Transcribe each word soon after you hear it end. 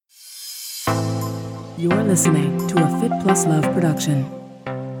You're listening to a Fit Plus Love production.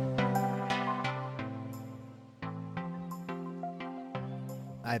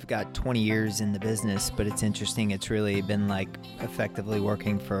 I've got 20 years in the business, but it's interesting. It's really been like effectively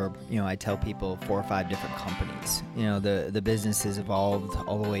working for, I tell people 4 or 5 different companies. The business has evolved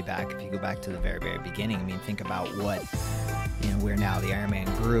all the way back. If you go back to the very, very beginning, think about what, we're now the Ironman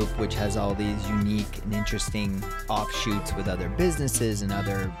Group, which has all these unique and interesting offshoots with other businesses and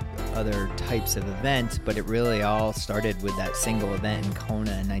other types of events. But it really all started with that single event in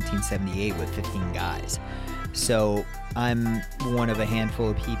Kona in 1978 with 15 guys. So I'm one of a handful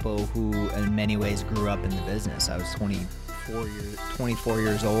of people who in many ways grew up in the business. I was 24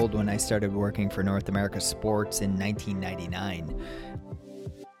 years old when I started working for North America Sports in 1999.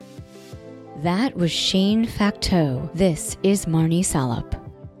 That was Shane Facteau. This is Marnie Salop.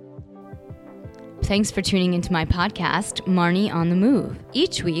 Thanks for tuning into my podcast, Marnie on the Move.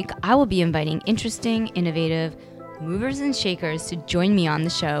 Each week, I will be inviting interesting, innovative movers and shakers to join me on the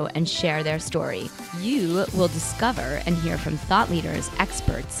show and share their story. You will discover and hear from thought leaders,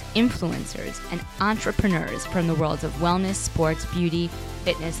 experts, influencers, and entrepreneurs from the worlds of wellness, sports, beauty,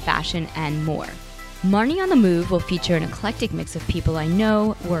 fitness, fashion, and more. Marnie on the Move will feature an eclectic mix of people I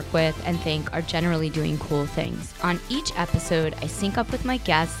know, work with, and think are generally doing cool things. On each episode, I sync up with my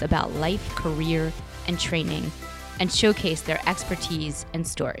guests about life, career, and training, and showcase their expertise and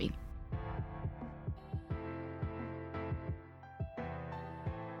story.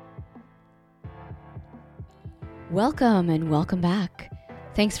 Welcome and welcome back.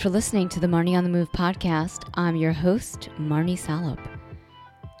 Thanks for listening to the Marnie on the Move podcast. I'm your host, Marnie Salop.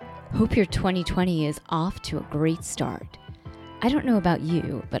 Hope your 2020 is off to a great start. I don't know about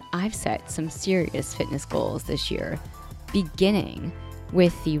you, but I've set some serious fitness goals this year, beginning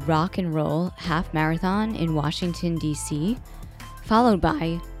with the Rock and Roll Half Marathon in Washington, D.C., followed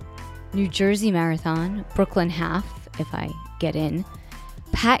by New Jersey Marathon, Brooklyn Half, if I get in,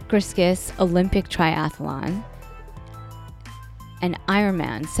 Pat Griskus Olympic Triathlon, and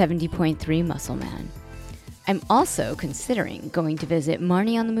Ironman 70.3 Muscle Man. I'm also considering going to visit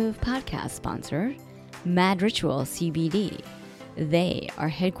Marnie on the Move podcast sponsor, Mad Ritual CBD. They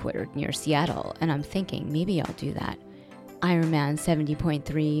are headquartered near Seattle, and I'm thinking maybe I'll do that Ironman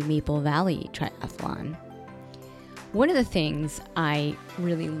 70.3 Maple Valley Triathlon. One of the things I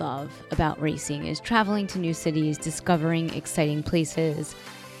really love about racing is traveling to new cities, discovering exciting places,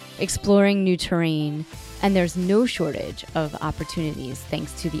 exploring new terrain, and there's no shortage of opportunities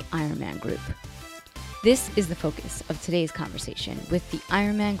thanks to the Ironman Group. This is the focus of today's conversation with the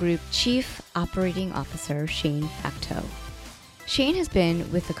Ironman Group Chief Operating Officer, Shane Facteau. Shane has been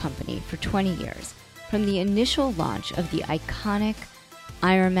with the company for 20 years, from the initial launch of the iconic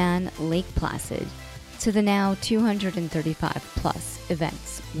Ironman Lake Placid to the now 235 plus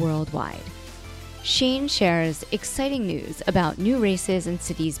events worldwide. Shane shares exciting news about new races and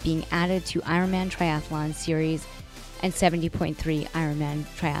cities being added to Ironman Triathlon Series and 70.3 Ironman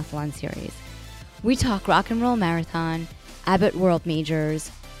Triathlon Series. We talk Rock and Roll Marathon, Abbott World Majors,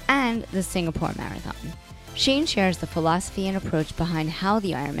 and the Singapore Marathon. Shane shares the philosophy and approach behind how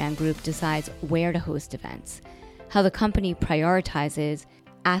the Ironman Group decides where to host events, how the company prioritizes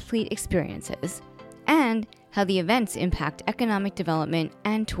athlete experiences, and how the events impact economic development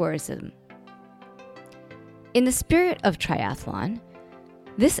and tourism. In the spirit of triathlon,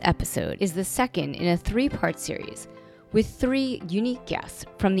 this episode is the second in a 3-part series with 3 unique guests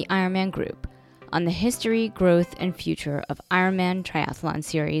from the Ironman Group on the history, growth, and future of Ironman Triathlon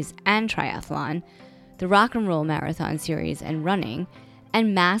Series and Triathlon, the Rock and Roll Marathon Series and running,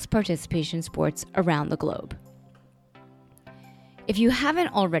 and mass participation sports around the globe. If you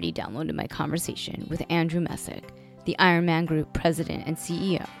haven't already downloaded my conversation with Andrew Messick, the Ironman Group President and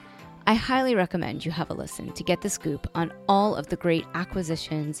CEO, I highly recommend you have a listen to get the scoop on all of the great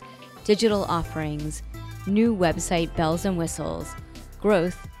acquisitions, digital offerings, new website bells and whistles,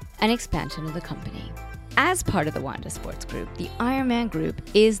 growth, and expansion of the company. As part of the Wanda Sports Group, the Ironman Group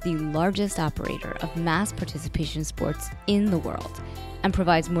is the largest operator of mass participation sports in the world and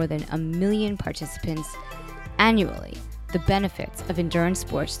provides more than 1 million participants annually the benefits of endurance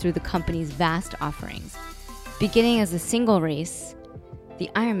sports through the company's vast offerings. Beginning as a single race,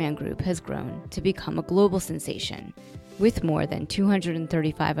 the Ironman Group has grown to become a global sensation with more than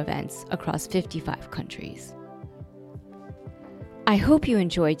 235 events across 55 countries. I hope you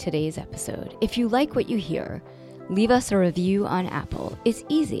enjoyed today's episode. If you like what you hear, leave us a review on Apple. It's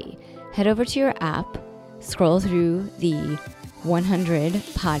easy. Head over to your app, scroll through the 100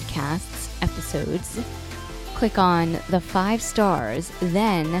 podcasts episodes, click on the 5 stars,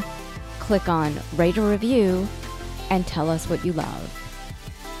 then click on write a review and tell us what you love.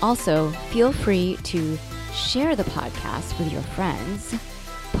 Also, feel free to share the podcast with your friends,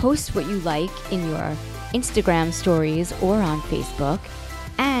 post what you like in your Instagram stories or on Facebook,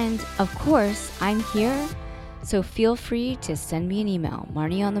 and of course, I'm here, so feel free to send me an email,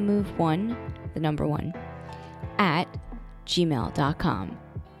 marnieonthemove1, the number 1, at gmail.com.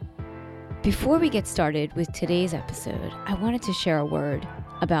 Before we get started with today's episode, I wanted to share a word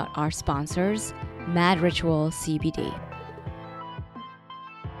about our sponsors, Mad Ritual CBD.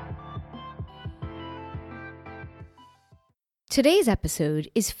 Today's episode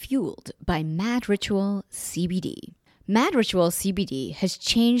is fueled by Mad Ritual CBD. Mad Ritual CBD has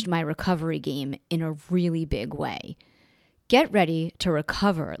changed my recovery game in a really big way. Get ready to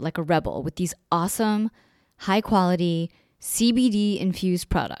recover like a rebel with these awesome, high-quality, CBD-infused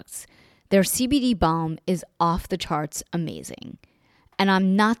products. Their CBD balm is off the charts amazing. And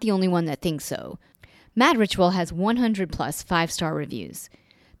I'm not the only one that thinks so. Mad Ritual has 100 plus 5-star reviews.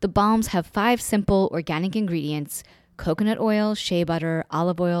 The balms have 5 simple organic ingredients: coconut oil, shea butter,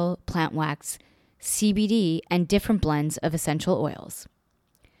 olive oil, plant wax, CBD, and different blends of essential oils.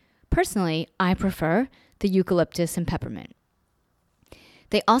 Personally, I prefer the eucalyptus and peppermint.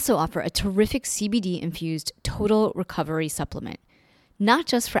 They also offer a terrific CBD-infused total recovery supplement. Not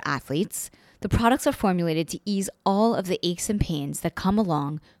just for athletes, the products are formulated to ease all of the aches and pains that come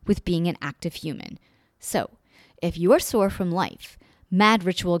along with being an active human. So, if you're sore from life, Mad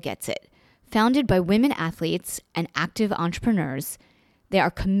Ritual gets it. Founded by women athletes and active entrepreneurs, they are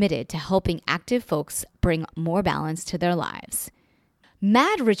committed to helping active folks bring more balance to their lives.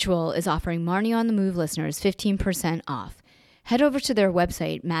 Mad Ritual is offering Marnie on the Move listeners 15% off. Head over to their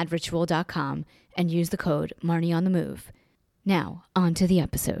website, madritual.com, and use the code Marnie on the Move. Now, on to the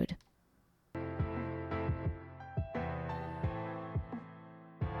episode.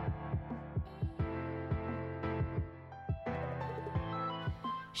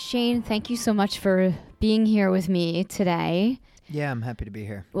 Shane, thank you so much for being here with me today. Yeah, I'm happy to be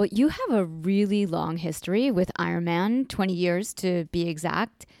here. Well, you have a really long history with Ironman, 20 years to be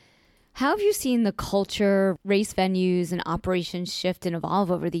exact. How have you seen the culture, race venues, and operations shift and evolve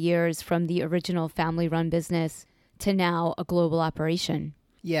over the years from the original family-run business to now a global operation?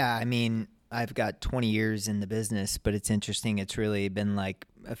 Yeah, I mean, I've got 20 years in the business, but it's interesting. It's really been like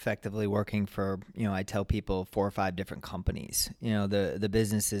effectively working for, I tell people 4 or 5 different companies. The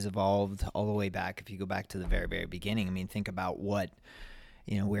business has evolved all the way back. If you go back to the very, very beginning, I mean, think about what,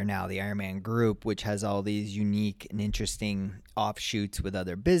 we're now the Ironman Group, which has all these unique and interesting offshoots with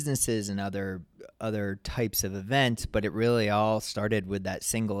other businesses and other types of events. But it really all started with that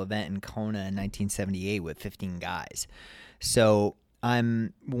single event in Kona in 1978 with 15 guys. So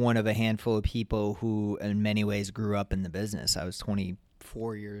I'm one of a handful of people who in many ways grew up in the business. I was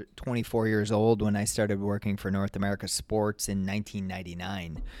 24 years old when I started working for North America Sports in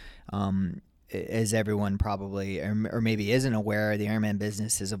 1999. As everyone probably or maybe isn't aware, the Ironman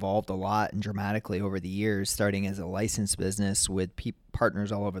business has evolved a lot and dramatically over the years, starting as a licensed business with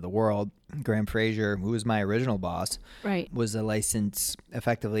partners all over the world. Graham Fraser, who was my original boss, right, was a license,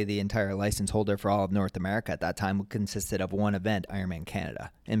 effectively the entire license holder for all of North America at that time, consisted of one event, Ironman Canada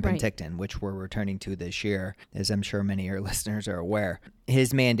in Penticton, which we're returning to this year, as I'm sure many of your listeners are aware.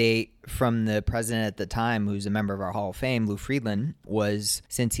 His mandate from the president at the time, who's a member of our Hall of Fame, Lou Friedland, was,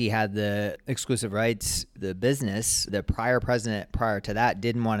 since he had the exclusive rights, the business, the prior president prior to that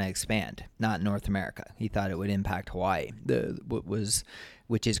didn't want to expand, not in North America. He thought it would impact Hawaii,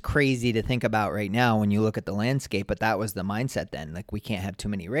 which is crazy to think about right now when you look at the landscape, but that was the mindset then. Like, we can't have too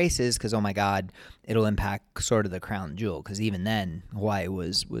many races because, oh my God, it'll impact sort of the crown jewel, because even then, Hawaii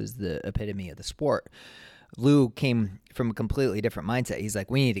was the epitome of the sport. Lou came from a completely different mindset. He's like,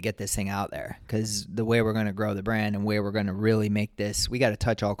 we need to get this thing out there, because the way we're going to grow the brand and way we're going to really make this, we got to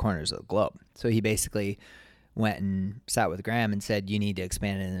touch all corners of the globe. So he basically went and sat with Graham and said, you need to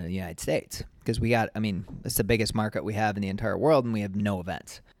expand it in the United States, because it's the biggest market we have in the entire world, and we have no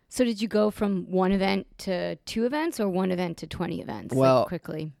events. So did you go from one event to 2 events or one event to 20 events? Well,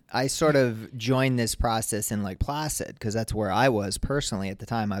 quickly. I sort of joined this process in Lake Placid because that's where I was personally at the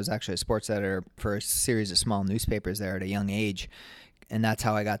time. I was actually a sports editor for a series of small newspapers there at a young age. And that's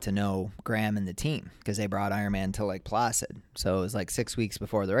how I got to know Graham and the team, because they brought Ironman to Lake Placid. So it was like 6 weeks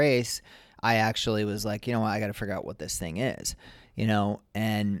before the race. I actually was like, you know what, I got to figure out what this thing is,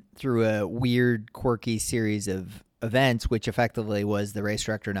 and through a weird, quirky series of events, which effectively was the race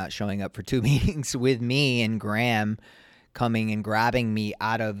director not showing up for 2 meetings with me and Graham coming and grabbing me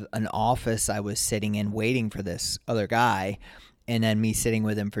out of an office I was sitting in waiting for this other guy, and then me sitting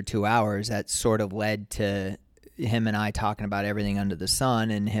with him for 2 hours, that sort of led to him and I talking about everything under the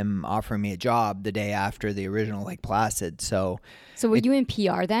sun, and him offering me a job the day after the original Lake Placid. So were you in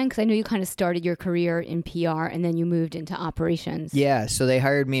PR then? Because I know you kind of started your career in PR and then you moved into operations. Yeah, so they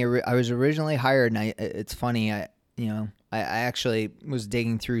hired me. I was originally hired, and it's funny. I actually was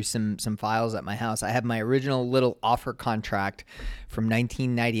digging through some files at my house. I have my original little offer contract from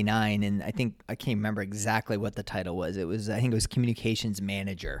 1999, and I can't remember exactly what the title was. I think it was communications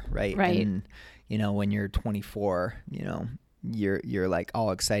manager, right? Right. And when you're 24, you're like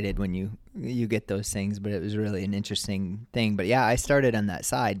all excited when you get those things, but it was really an interesting thing. But yeah, I started on that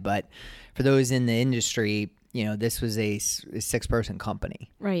side. But for those in the industry, this was a 6-person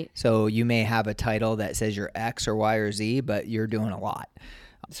company. Right. So you may have a title that says you're X or Y or Z, but you're doing a lot.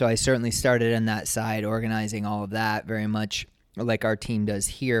 So I certainly started on that side, organizing all of that very much like our team does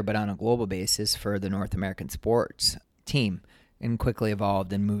here, but on a global basis for the North American sports team, and quickly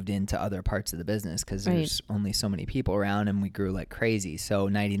evolved and moved into other parts of the business because there's only so many people around, and we grew like crazy. So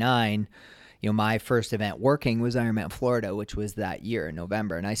 99, my first event working was Ironman Florida, which was that year in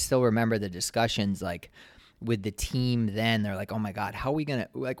November. And I still remember the discussions with the team then. They're like, oh my God, how are we going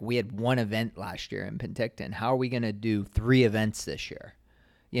to, we had one event last year in Penticton. How are we going to do 3 events this year?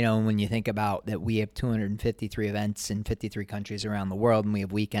 When you think about that, we have 253 events in 53 countries around the world, and we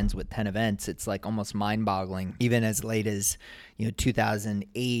have weekends with 10 events. It's like almost mind-boggling. Even as late as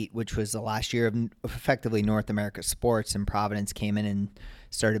 2008, which was the last year of effectively North America sports, and Providence came in and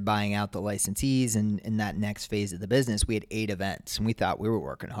started buying out the licensees, and in that next phase of the business, we had 8 events, and we thought we were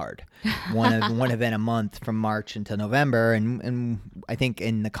working hard. One event a month from March until November, and I think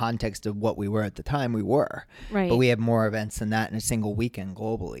in the context of what we were at the time, we were. Right. But we have more events than that in a single weekend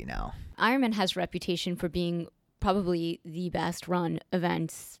globally now. Ironman has a reputation for being probably the best run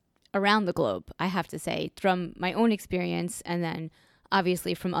events around the globe, I have to say, from my own experience and then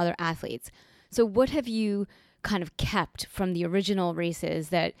obviously from other athletes. So what have you kind of kept from the original races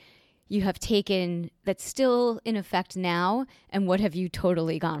that you have taken that's still in effect now, and what have you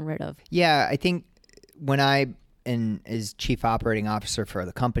totally gotten rid of? Yeah, I think when as chief operating officer for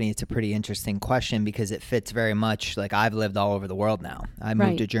the company, it's a pretty interesting question because it fits very much. Like, I've lived all over the world now. I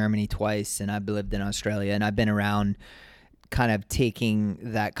moved to Germany twice, and I've lived in Australia, and I've been around kind of taking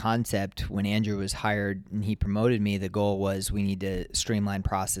that concept. When Andrew was hired and he promoted me, the goal was we need to streamline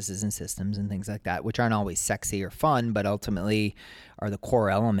processes and systems and things like that, which aren't always sexy or fun, but ultimately are the core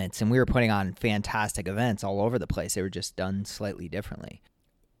elements. And we were putting on fantastic events all over the place. They were just done slightly differently.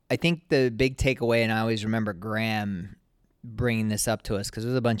 I think the big takeaway, and I always remember Graham bringing this up to us because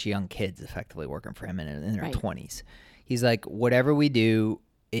there's a bunch of young kids effectively working for him in their 20s. He's like, whatever we do,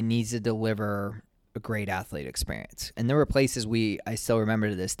 it needs to deliver a great athlete experience. And there were places I still remember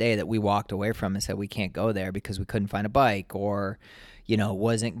to this day that we walked away from and said we can't go there because we couldn't find a bike or,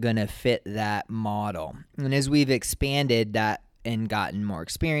 wasn't going to fit that model. And as we've expanded that and gotten more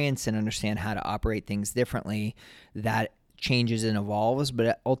experience and understand how to operate things differently, that changes and evolves,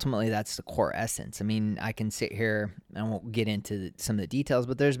 but ultimately that's the core essence. I mean, I can sit here, I won't get into some of the details,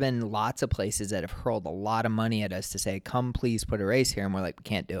 but there's been lots of places that have hurled a lot of money at us to say, come please put a race here. And we're like, we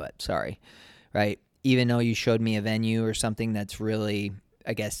can't do it. Sorry. Right? Even though you showed me a venue or something that's really,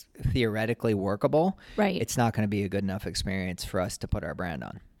 I guess, theoretically workable, right, it's not going to be a good enough experience for us to put our brand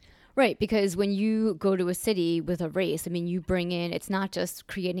on. Right, because when you go to a city with a race, I mean, you bring in, it's not just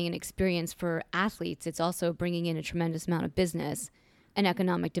creating an experience for athletes, it's also bringing in a tremendous amount of business and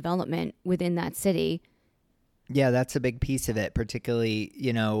economic development within that city. Yeah, that's a big piece of it, particularly,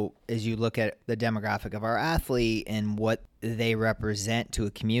 as you look at the demographic of our athlete and what they represent to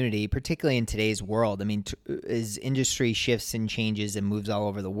a community, particularly in today's world. I mean, as industry shifts and changes and moves all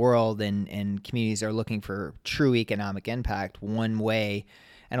over the world and communities are looking for true economic impact, one way,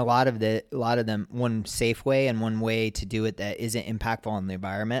 and a lot of them, one safe way and one way to do it that isn't impactful on the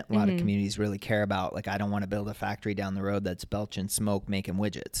environment. A lot of communities really care about, I don't want to build a factory down the road that's belching smoke making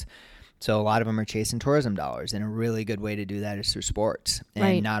widgets. So a lot of them are chasing tourism dollars, and a really good way to do that is through sports.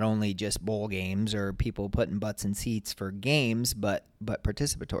 And not only just bowl games or people putting butts in seats for games, but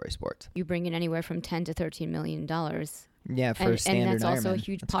participatory sports. You bring in anywhere from $10 to $13 million. Yeah, for standard and that's also Ironman. A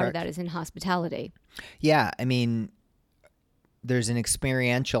huge That's part correct. of that is in hospitality. Yeah, I mean, there's an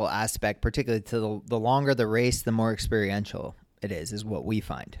experiential aspect, particularly to the longer the race, the more experiential it is what we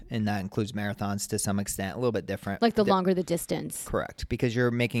find. And that includes marathons to some extent, a little bit different. Like the longer the distance. Correct. Because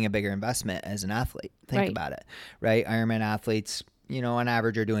you're making a bigger investment as an athlete. Think about it, right? Ironman athletes, on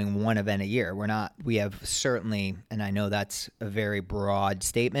average are doing one event a year. We have certainly, and I know that's a very broad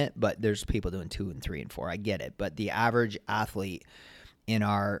statement, but there's people doing 2 and 3 and 4. I get it. But the average athlete in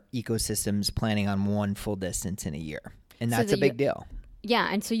our ecosystem's planning on one full distance in a year. And that's a big deal. Yeah.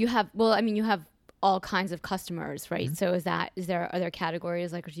 And so you have all kinds of customers, right? Mm-hmm. So is there other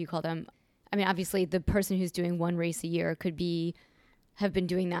categories, like what do you call them? I mean, obviously the person who's doing one race a year have been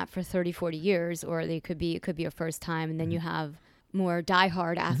doing that for 30, 40 years, or it could be a first time. And then you have more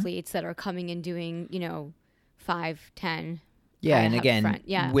diehard athletes that are coming and doing, 5, 10. Yeah, I and have again, friend-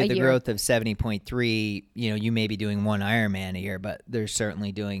 yeah, with a the year. growth of 70.3, you may be doing one Ironman a year, but they're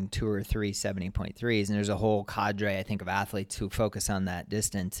certainly doing 2 or 3 70.3s. And there's a whole cadre, I think, of athletes who focus on that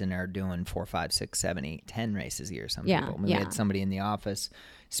distance and are doing 4, 5, 6, 7, 8, 10 races a year. Some people. I mean, we had somebody in the office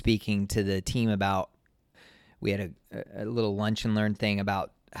speaking to the team about, we had a little lunch and learn thing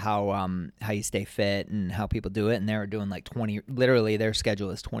about how you stay fit and how people do it. And they were doing like 20, literally their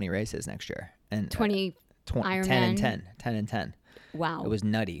schedule is 20 races next year. And 20 Ironman. 10 and 10. Wow. It was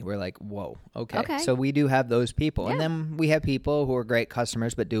nutty. We're like, whoa, okay. Okay. So we do have those people. Yeah. And then we have people who are great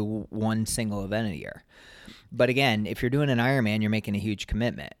customers but do one single event a year. But again, if you're doing an Ironman, you're making a huge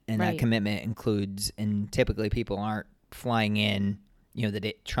commitment. And Right. that commitment includes, and typically people aren't flying in,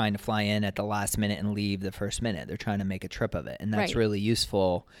 trying to fly in at the last minute and leave the first minute. They're trying to make a trip of it. And that's Right. really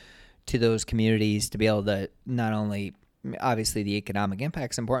useful to those communities to be able to not only, obviously the economic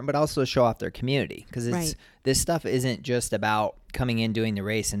impact is important, but also show off their community. Because Right. this stuff isn't just about coming in, doing the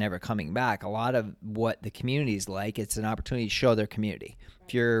race, and never coming back. A lot of what the community is like, it's an opportunity to show their community.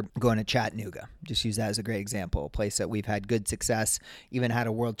 If you're going to Chattanooga, just use that as a great example, a place that we've had good success, even had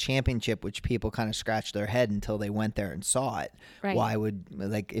a world championship, which people kind of scratched their head until they went there and saw it. Right. Why would,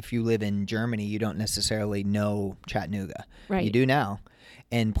 if you live in Germany, you don't necessarily know Chattanooga. Right. You do now.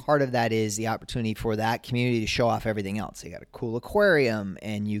 And part of that is the opportunity for that community to show off everything else. You got a cool aquarium,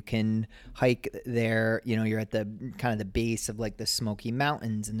 and you can hike there. You're at the kind of the base of like the Smoky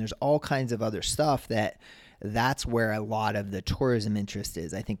Mountains, and there's all kinds of other stuff that's where a lot of the tourism interest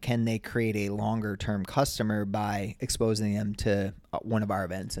is. I think, can they create a longer term customer by exposing them to one of our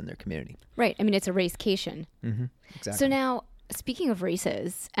events in their community? Right. I mean, it's a racecation. Mm-hmm. Exactly. So now, speaking of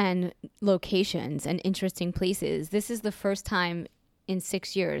races and locations and interesting places, this is the first time in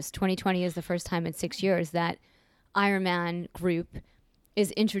 6 years, 2020 is the first time in 6 years that Ironman Group is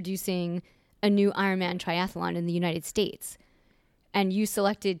introducing a new Ironman triathlon in the United States. And you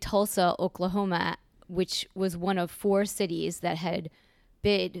selected Tulsa, Oklahoma, which was one of 4 cities that had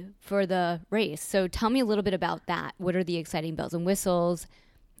bid for the race. So tell me a little bit about that. What are the exciting bells and whistles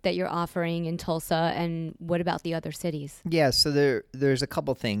that you're offering in Tulsa, and what about the other cities? Yeah, so there's a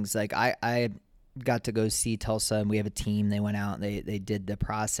couple things. Like I got to go see Tulsa, and we have a team. They went out and they did the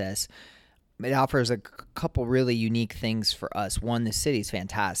process. It offers a couple really unique things for us. One, the city's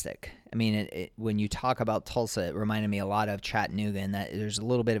fantastic. I mean, when you talk about Tulsa, it reminded me a lot of Chattanooga, and that there's a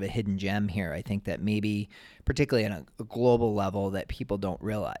little bit of a hidden gem here. I think that maybe, particularly on a global level, that people don't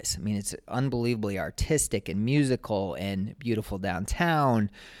realize. I mean, it's unbelievably artistic and musical and beautiful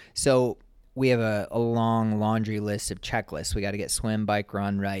downtown. So we have a long laundry list of checklists. We got to get swim, bike,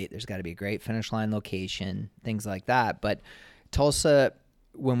 run right. There's got to be a great finish line location, things like that. But Tulsa,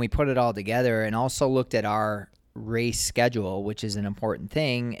 when we put it all together and also looked at our race schedule, which is an important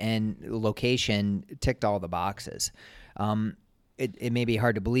thing, and location ticked all the boxes. It may be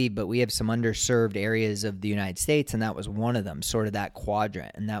hard to believe, but we have some underserved areas of the United States, and that was one of them, sort of that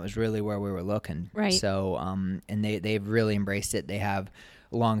quadrant, and that was really where we were looking. Right. So, and they've really embraced it. They have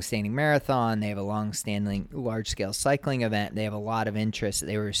a long-standing marathon. They have a long-standing large-scale cycling event. They have a lot of interest.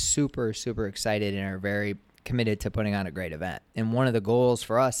 They were super, super excited and are very committed to putting on a great event. And one of the goals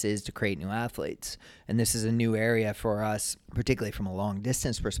for us is to create new athletes. And this is a new area for us, particularly from a long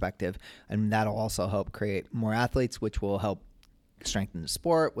distance perspective. And that'll also help create more athletes, which will help strengthen the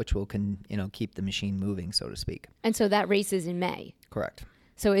sport, which will keep the machine moving, so to speak. And so that race is in May. Correct.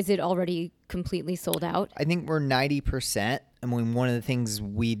 So is it already completely sold out? I think we're 90%. I mean, one of the things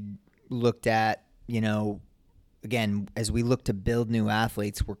we looked at, again, as we look to build new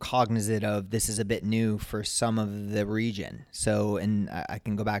athletes, we're cognizant of this is a bit new for some of the region. So, and I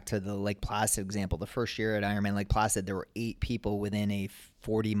can go back to the Lake Placid example. The first year at Ironman Lake Placid, there were 8 people within a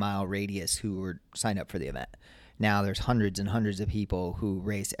 40-mile radius who were signed up for the event. Now there's hundreds and hundreds of people who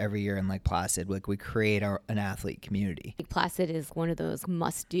race every year in Lake Placid. Like, we create an athlete community. Lake Placid is one of those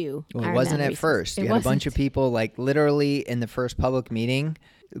must-do Well, it Ironman wasn't at races. first. You had a bunch of people, like, literally in the first public meeting.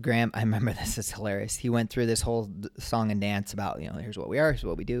 Graham, I remember this is hilarious. He went through this whole song and dance about, here's what we are, here's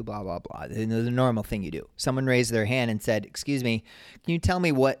what we do, blah, blah, blah. The normal thing you do. Someone raised their hand and said, "Excuse me, can you tell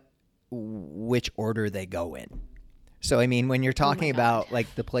me which order they go in?" So, I mean, when you're talking about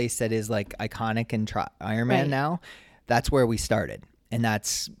like the place that is like iconic in Ironman Right. now, that's where we started. And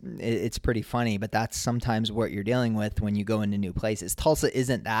it's pretty funny, but that's sometimes what you're dealing with when you go into new places. Tulsa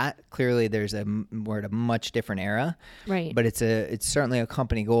isn't that. Clearly we're at a much different era. Right. But it's certainly a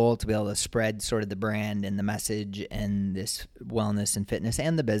company goal to be able to spread sort of the brand and the message and this wellness and fitness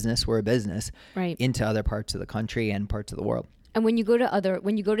and the business, we're a business, right, into other parts of the country and parts of the world. And when you go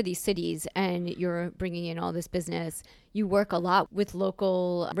to these cities and you're bringing in all this business, you work a lot with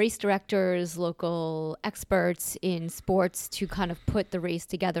local race directors, local experts in sports to kind of put the race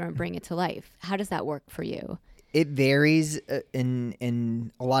together and bring it to life. How does that work for you? It varies,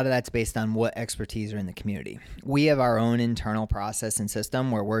 and a lot of that's based on what expertise are in the community. We have our own internal process and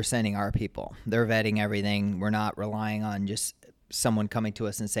system where we're sending our people. They're vetting everything. We're not relying on just someone coming to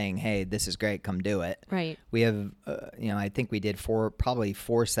us and saying, hey, this is great, come do it. Right. We have, I think we did probably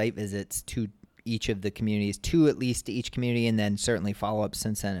four site visits to each of the communities, two at least to each community, and then certainly follow-up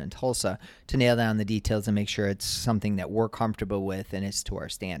since then in Tulsa to nail down the details and make sure it's something that we're comfortable with and it's to our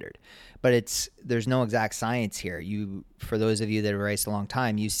standard. But there's no exact science here. For those of you that have raced a long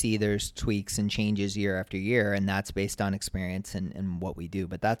time, you see there's tweaks and changes year after year, and that's based on experience and what we do.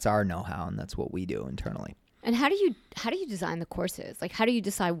 But that's our know-how, and that's what we do internally. And how do you design the courses? Like, how do you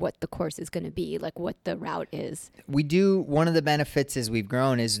decide what the course is going to be, like what the route is? We do. One of the benefits as we've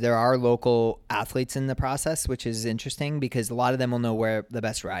grown is there are local athletes in the process, which is interesting because a lot of them will know where the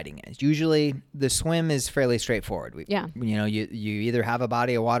best riding is. Usually the swim is fairly straightforward. You either have a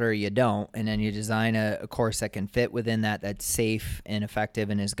body of water or you don't, and then you design a course that can fit within that's safe and effective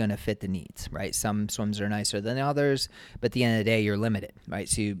and is going to fit the needs, right? Some swims are nicer than others, but at the end of the day, you're limited, right?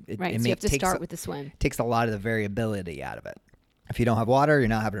 So you have to start with the swim. Takes a lot of the variability out of it. If you don't have water, you're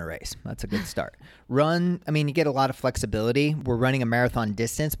not having a race. That's a good start. You get a lot of flexibility. We're running a marathon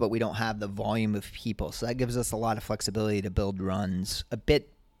distance, but we don't have the volume of people. So that gives us a lot of flexibility to build runs a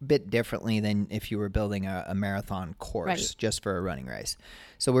bit differently than if you were building a marathon course just for a running race.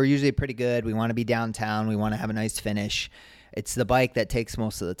 So we're usually pretty good. We want to be downtown. We want to have a nice finish. It's the bike that takes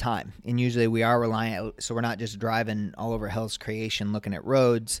most of the time. And usually we are reliant, so we're not just driving all over Hell's Creation looking at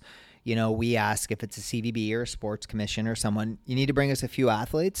roads. We ask if it's a CVB or a sports commission or someone, you need to bring us a few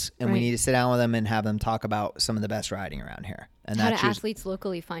athletes and we need to sit down with them and have them talk about some of the best riding around here. And how do athletes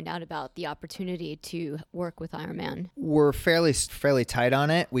locally find out about the opportunity to work with Ironman? We're fairly tight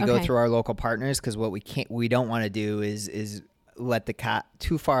on it. We go through our local partners because what we don't want to do is let the cat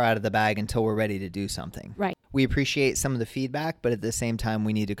too far out of the bag until we're ready to do something. Right. We appreciate some of the feedback, but at the same time,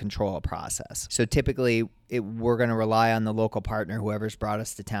 we need to control a process. So typically, we're going to rely on the local partner, whoever's brought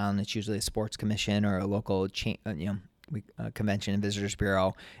us to town. It's usually a sports commission or a local convention and visitors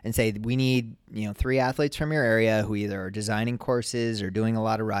bureau, and say we need 3 athletes from your area who either are designing courses or doing a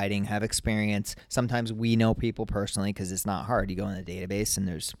lot of riding, have experience. Sometimes we know people personally because it's not hard. You go in the database and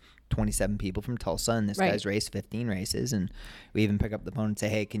there's 27 people from Tulsa, and this guy's raced 15 races, and we even pick up the phone and say,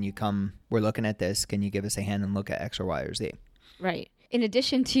 hey, can you come? We're looking at this. Can you give us a hand and look at X or Y or Z? Right. In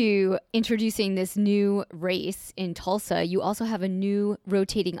addition to introducing this new race in Tulsa, you also have a new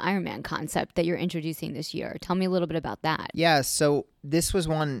rotating Ironman concept that you're introducing this year. Tell me a little bit about that. Yeah, so this was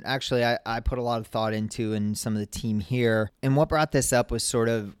one actually I put a lot of thought into and some of the team here. And what brought this up was sort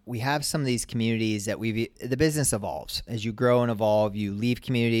of, we have some of these communities that the business evolves. As you grow and evolve, you leave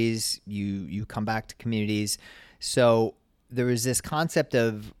communities, you come back to communities. So there was this concept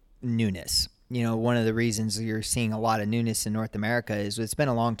of newness. One of the reasons you're seeing a lot of newness in North America is it's been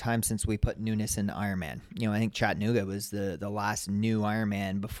a long time since we put newness into Ironman. I think Chattanooga was the last new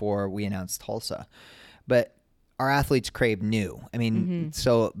Ironman before we announced Tulsa. But our athletes crave new.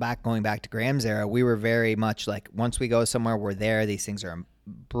 So going back to Graham's era, we were very much like, once we go somewhere, we're there. These things are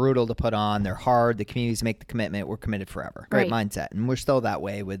brutal to put on. They're hard. The communities make the commitment. We're committed forever. Great mindset. And we're still that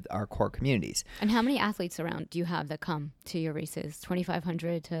way with our core communities. And how many athletes around do you have that come to your races?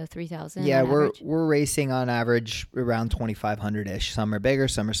 2,500 to 3,000? Yeah, we're racing on average around 2,500-ish. Some are bigger,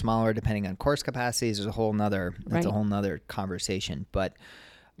 some are smaller, depending on course capacities. There's a whole nother conversation. But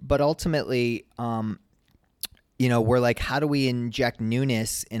ultimately, we're like, how do we inject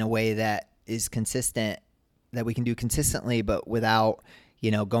newness in a way that is consistent, that we can do consistently, but without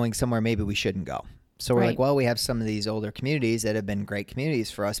going somewhere maybe we shouldn't go. So we're like, well, we have some of these older communities that have been great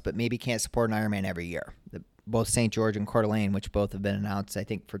communities for us, but maybe can't support an Ironman every year. Both St. George and Coeur d'Alene, which both have been announced, I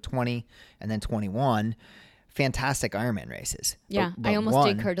think, for 20 and then 21, fantastic Ironman races. Yeah, I almost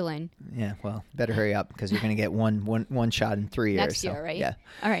did Coeur d'Alene. Yeah, well, better hurry up because you're going to get one shot in 3 years. Next year, right? Yeah.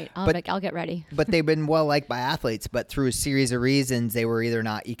 All right, I'll get ready. But they've been well liked by athletes, but through a series of reasons, they were either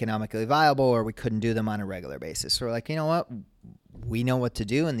not economically viable or we couldn't do them on a regular basis. So we're like, you know what? We know what to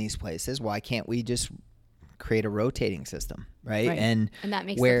do in these places. Why can't we just create a rotating system, right? And that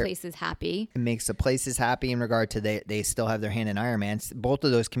makes the places happy. It makes the places happy in regard to they still have their hand in Ironman. Both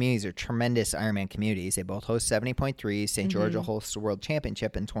of those communities are tremendous Ironman communities. They both host 70.3. St. George will host the World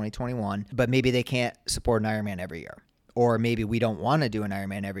Championship in 2021, but maybe they can't support an Ironman every year. Or maybe we don't want to do an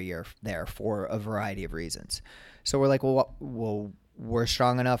Ironman every year there for a variety of reasons. So we're like, well, we're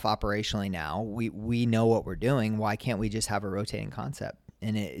strong enough operationally now. We know what we're doing. Why can't we just have a rotating concept?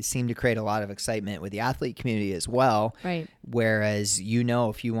 And it seemed to create a lot of excitement with the athlete community as well. Right. Whereas,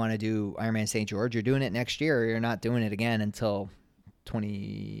 if you want to do Ironman St. George, you're doing it next year. You're not doing it again until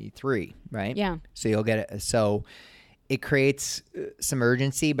 23, right? Yeah. So you'll get it. So it creates some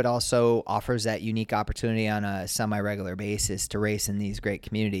urgency, but also offers that unique opportunity on a semi-regular basis to race in these great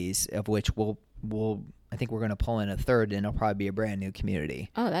communities, of which I think we're going to pull in a third, and it'll probably be a brand new community.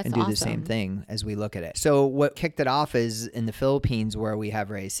 Oh, that's and do awesome. The same thing as we look at it. So what kicked it off is in the Philippines, where we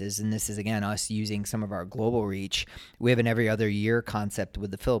have races, and this is again us using some of our global reach. We have an every other year concept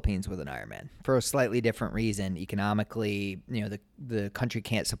with the Philippines with an Ironman for a slightly different reason. Economically, the country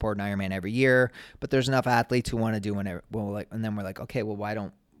can't support an Ironman every year, but there's enough athletes who want to do whenever. And then we're like, okay, well,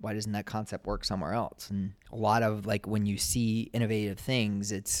 why doesn't that concept work somewhere else? And a lot of when you see innovative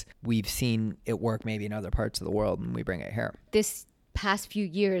things, we've seen it work maybe in other parts of the world, and we bring it here. This past few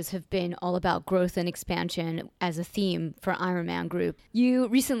years have been all about growth and expansion as a theme for Ironman Group. You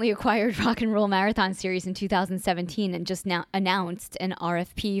recently acquired Rock and Roll Marathon Series in 2017 and just now announced an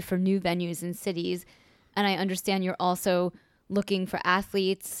RFP for new venues and cities. And I understand you're also looking for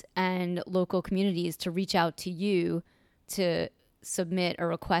athletes and local communities to reach out to you to submit a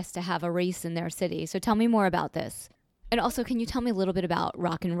request to have a race in their city. So tell me more about this. And also, can you tell me a little bit about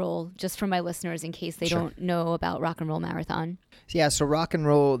Rock and Roll, just for my listeners in case they don't know about Rock and Roll Marathon? Yeah, so Rock and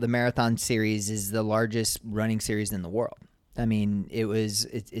Roll, the Marathon Series, is the largest running series in the world. I mean,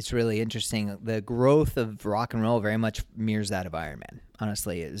 it's really interesting. The growth of Rock and Roll very much mirrors that of Ironman,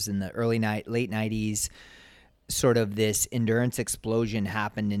 honestly. It was in the late 90s. Sort of this endurance explosion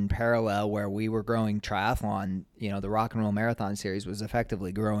happened in parallel where we were growing triathlon. The Rock and Roll Marathon Series was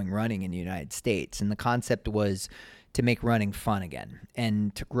effectively growing running in the United States. And the concept was to make running fun again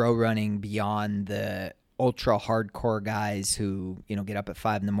and to grow running beyond the ultra hardcore guys who, get up at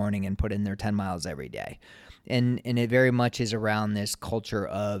 5 a.m. and put in their 10 miles every day. And it very much is around this culture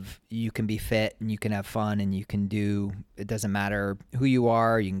of you can be fit and you can have fun and it doesn't matter who you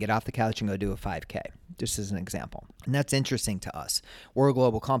are, you can get off the couch and go do a 5K, just as an example. And that's interesting to us. We're a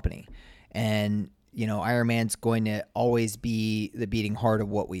global company, and Ironman's going to always be the beating heart of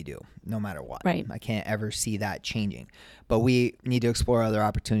what we do, no matter what. Right. I can't ever see that changing. But we need to explore other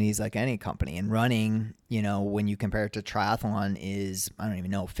opportunities like any company. And running, when you compare it to triathlon, is,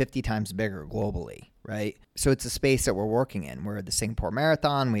 50 times bigger globally, right? So it's a space that we're working in. We're at the Singapore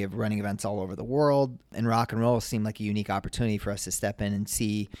Marathon. We have running events all over the world. And Rock and Roll seemed like a unique opportunity for us to step in and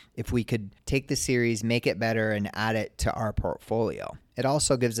see if we could take the series, make it better, and add it to our portfolio. It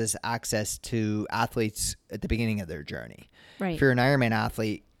also gives us access to athletes at the beginning of their journey. Right. If you're an Ironman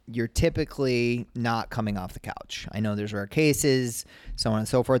athlete, you're typically not coming off the couch. I know there's rare cases, so on and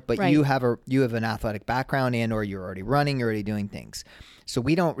so forth, but right. you have an athletic background or you're already running, you're already doing things. So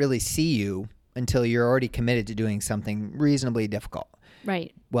we don't really see you until you're already committed to doing something reasonably difficult.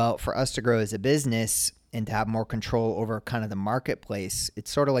 Right. Well, for us to grow as a business and to have more control over kind of the marketplace, it's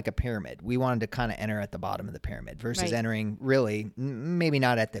sort of like a pyramid. We wanted to kind of enter at the bottom of the pyramid versus entering really, maybe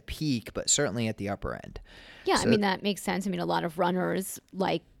not at the peak, but certainly at the upper end. Yeah, so, that makes sense. A lot of runners,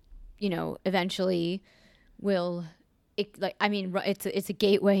 eventually will... it's a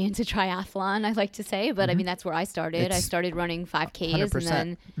gateway into triathlon, I like to say, but that's where I started. I started running 5Ks 100%. And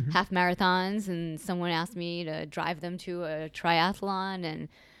then half marathons, and someone asked me to drive them to a triathlon, and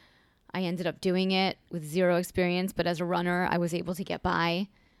I ended up doing it with zero experience, but as a runner, I was able to get by.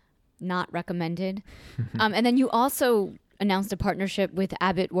 Not recommended. And then you also announced a partnership with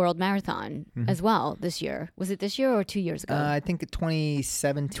Abbott World Marathon as well this year. Was it this year or 2 years ago? I think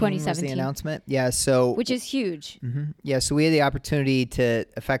 2017 was the announcement. Yeah, so... Which is huge. Mm-hmm. Yeah, so we had the opportunity to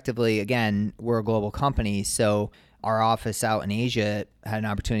effectively, again, we're a global company, so our office out in Asia had an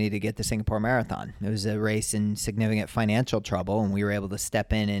opportunity to get the Singapore Marathon. It was a race in significant financial trouble, and we were able to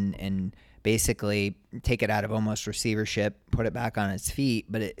step in and basically take it out of almost receivership, put it back on its feet,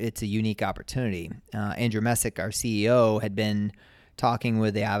 but it's a unique opportunity. Andrew Messick, our CEO, had been talking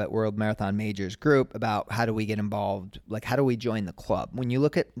with the Abbott World Marathon Majors group about how do we get involved, how do we join the club? When you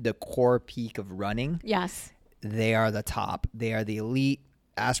look at the core peak of running, yes, they are the top. They are the elite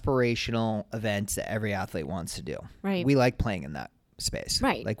aspirational events that every athlete wants to do. Right. We like playing in that space.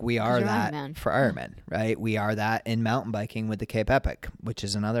 Right. Like we are You're that Ironman. for Ironman, right? We are that in mountain biking with the Cape Epic, which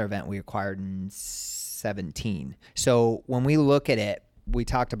is another event we acquired in 2017. So when we look at it, we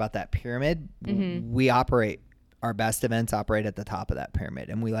talked about that pyramid. We operate, our best events operate at the top of that pyramid,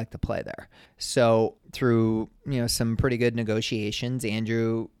 and we like to play there. So through, some pretty good negotiations,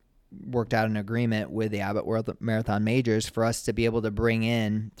 Andrew worked out an agreement with the Abbott World Marathon Majors for us to be able to bring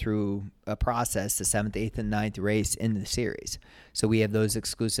in through a process the 7th, 8th, and 9th race into the series. So we have those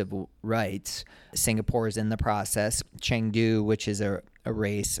exclusive rights. Singapore is in the process. Chengdu, which is a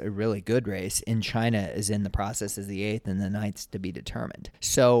race, a really good race in China, is in the process as the 8th, and the 9th to be determined.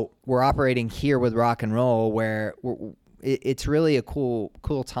 So we're operating here with Rock and Roll where it's really a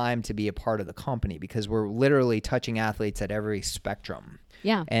cool time to be a part of the company because we're literally touching athletes at every spectrum.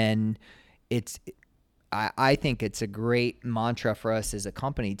 Yeah. And I think it's a great mantra for us as a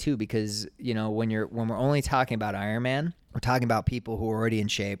company too, because, when we're only talking about Ironman, we're talking about people who are already in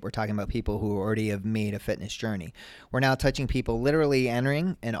shape. We're talking about people who already have made a fitness journey. We're now touching people literally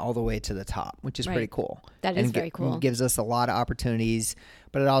entering and all the way to the top, which is pretty cool. That is very cool. It gives us a lot of opportunities,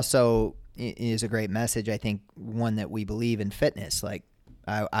 but it also is a great message. I think one that we believe in fitness. Like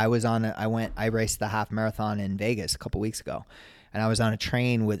I raced the half marathon in Vegas a couple weeks ago. And I was on a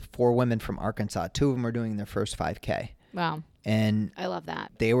train with 4 women from Arkansas. 2 of them were doing their first 5K. Wow. And I love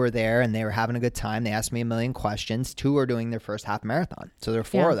that. They were there and they were having a good time. They asked me a million questions. 2 are doing their first half marathon. So there are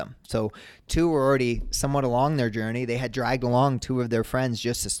 4 of them. So 2 were already somewhat along their journey. They had dragged along 2 of their friends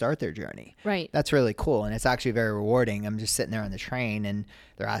just to start their journey. Right. That's really cool. And it's actually very rewarding. I'm just sitting there on the train and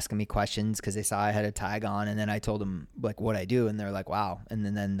they're asking me questions because they saw I had a tag on. And then I told them like what I do. And they're like, wow. And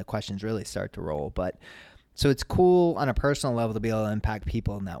then the questions really start to roll. But so it's cool on a personal level to be able to impact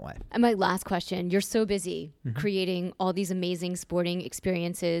people in that way. And my last question, you're so busy creating all these amazing sporting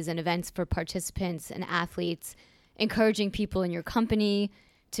experiences and events for participants and athletes, encouraging people in your company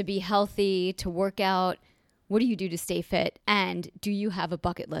to be healthy, to work out. What do you do to stay fit? And do you have a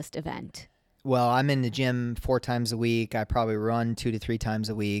bucket list event? Well, I'm in the gym 4 times a week. I probably run 2 to 3 times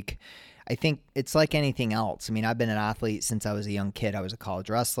a week. I think it's like anything else. I mean, I've been an athlete since I was a young kid. I was a college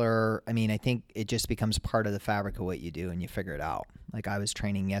wrestler. I mean, I think it just becomes part of the fabric of what you do and you figure it out. Like I was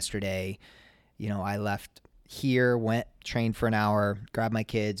training yesterday. I left here, trained for an hour, grabbed my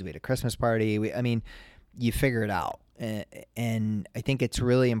kids. We had a Christmas party. You figure it out. And I think it's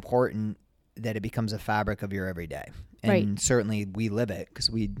really important that it becomes a fabric of your everyday. And certainly we live it because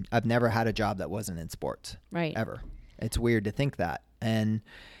I've never had a job that wasn't in sports. Right. Ever. It's weird to think that. And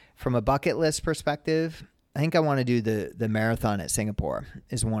from a bucket list perspective, I think I want to do the marathon at Singapore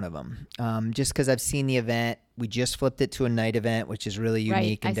is one of them. Just because I've seen the event. We just flipped it to a night event, which is really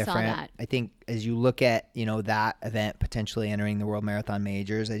unique and different. I saw that. I think as you look at, that event potentially entering the World Marathon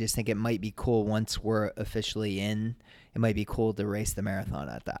Majors, I just think it might be cool once we're officially in. It might be cool to race the marathon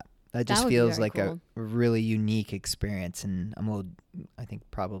at that. That just feels like cool. a really unique experience. And I'm a little, I think,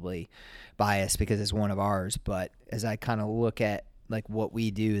 probably biased because it's one of ours. But as I kind of look at like what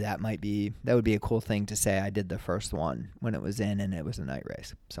we do, that would be a cool thing to say. I did the first one when it was in and it was a night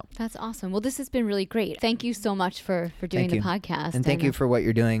race. So that's awesome. Well, this has been really great. Thank you so much for doing the podcast. And thank you for what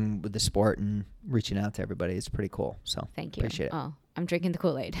you're doing with the sport and reaching out to everybody. It's pretty cool. So thank you. Appreciate it. Oh, I'm drinking the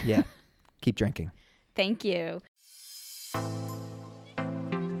Kool-Aid. Yeah. Keep drinking. Thank you.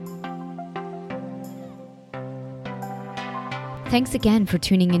 Thanks again for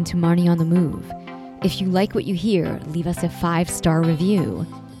tuning in to Marnie on the Move. If you like what you hear, leave us a 5-star review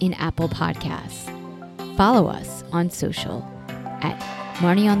in Apple Podcasts. Follow us on social at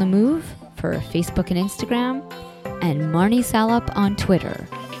Marnie on the Move for Facebook and Instagram, and Marnie Salup on Twitter.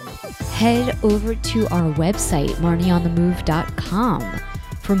 Head over to our website, marnieonthemove.com,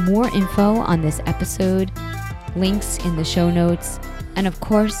 for more info on this episode, links in the show notes, and of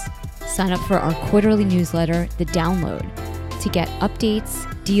course, sign up for our quarterly newsletter, The Download, to get updates,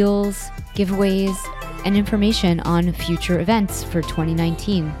 deals, giveaways, and information on future events for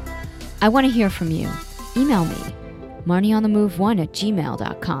 2019. I want to hear from you. Email me,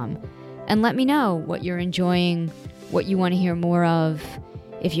 marnieonthemove1@gmail.com, and let me know what you're enjoying, what you want to hear more of.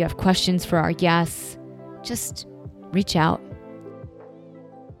 If you have questions for our guests, just reach out.